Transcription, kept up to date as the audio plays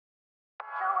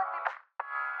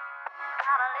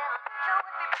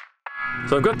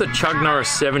So I've got the CHUG NORRIS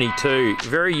 72,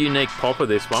 very unique popper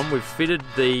this one. We've fitted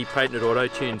the Patented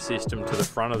Autotune System to the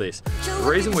front of this. The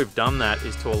reason we've done that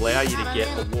is to allow you to get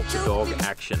a walk the dog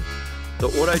action. The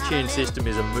Autotune system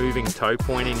is a moving toe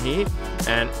point in here,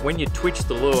 and when you twitch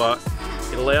the lure,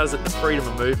 it allows it the freedom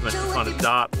of movement to kind of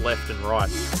dart left and right.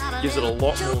 Gives it a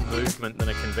lot more movement than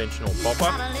a conventional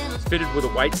popper. It's fitted with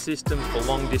a weight system for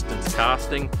long distance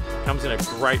casting. Comes in a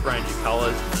great range of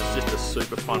colours, and it's just a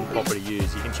super fun popper to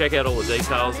use. You can check out all the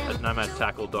details at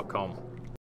nomadtackle.com.